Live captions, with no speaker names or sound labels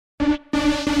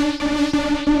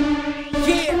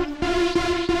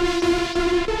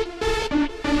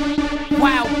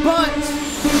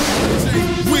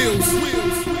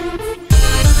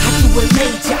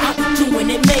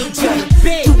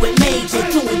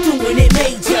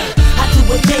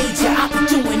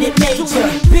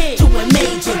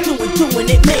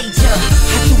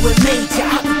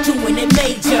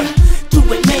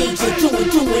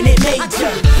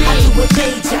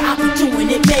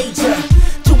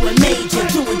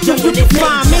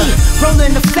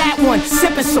rolling the fat one,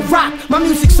 sipping Ciroc. My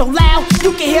music so loud,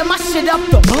 you can hear my shit up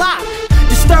the block.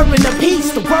 Disturbing the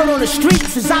peace, the word on the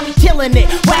streets is I be killing it.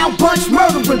 Wild bunch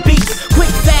murdering beats,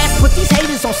 quick fast, but these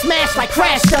haters on smash like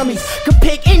crash dummies. Could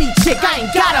pick any chick, I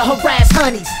ain't gotta harass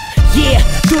honeys. Yeah,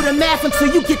 do the math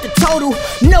until you get the total.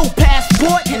 No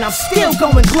passport and I'm still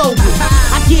going global.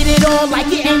 I get it on like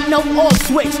it ain't no off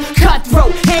switch.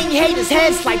 Cutthroat, hang haters'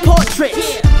 heads like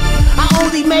portraits. I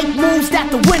only make moves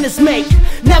that the winners make.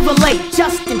 Never late,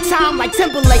 just in time like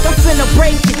Timberlake. I'm finna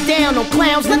break it down on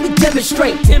clowns, let me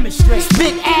demonstrate.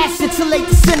 Spit acid till they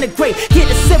disintegrate. Get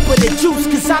a sip of the juice,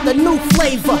 cause I'm the new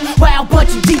flavor. Wild bunch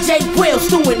of DJ Wheelz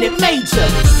doing it major.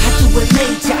 I do it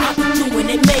major, I be doing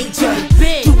it major.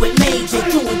 Do it major,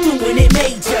 doing it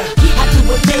major. I do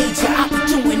it major, I be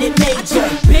doing it major.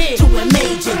 Do it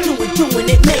major, doing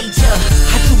it major.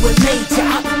 I do it major,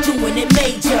 I be doing it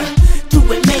major. Do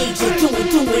it major,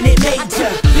 doing it major.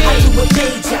 I do it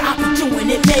major, I be doing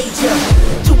it major.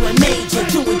 Do it major,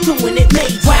 doing it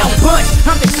major. Wild bunch,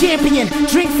 I'm the champion.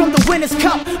 Drink from the winner's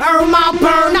cup, earn my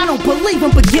burn. I don't believe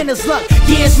in beginner's luck.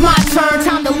 Yeah, it's my turn,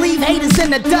 time to leave haters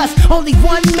in the dust. Only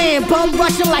one man, bum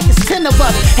rushing like it's 10 of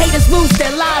us. Haters lose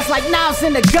their lives like knives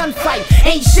in a gunfight.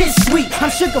 Ain't shit sweet,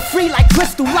 I'm sugar free like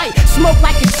crystal light. Smoke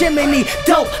like a chimney,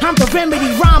 dope, I'm the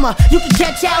remedy rhymer. You can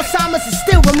catch Alzheimer's and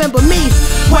still remember me.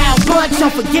 Wild bunch,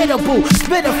 unforgettable.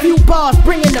 Spit a few bars,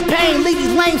 bringing the pain, leave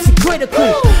these lames and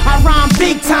critical. I rhyme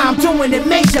big time, doing it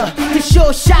major. This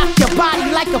sure shock your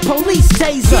body like a police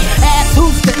taser. Ask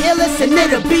who's the illest and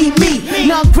it'll be me.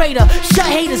 None greater, shut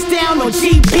haters down on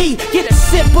GP. Get a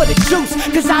sip of the juice,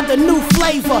 cause I'm the new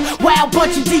flavor. Wild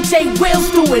bunch of DJ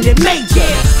Wheelz doing it major.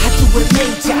 I do it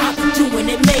major, I be doing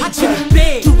it major.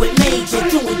 Do it major,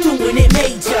 doing it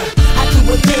major. I do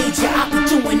it major, I be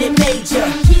doing it major.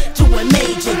 Do it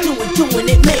major, doing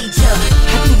it major.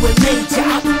 I do it major,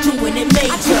 I be doing it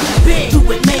major. Do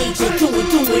it major,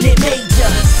 doing it major.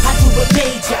 I do it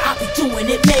major, I be doing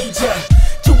it major.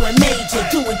 Do it major,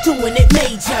 doing it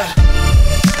major.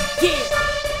 Yeah.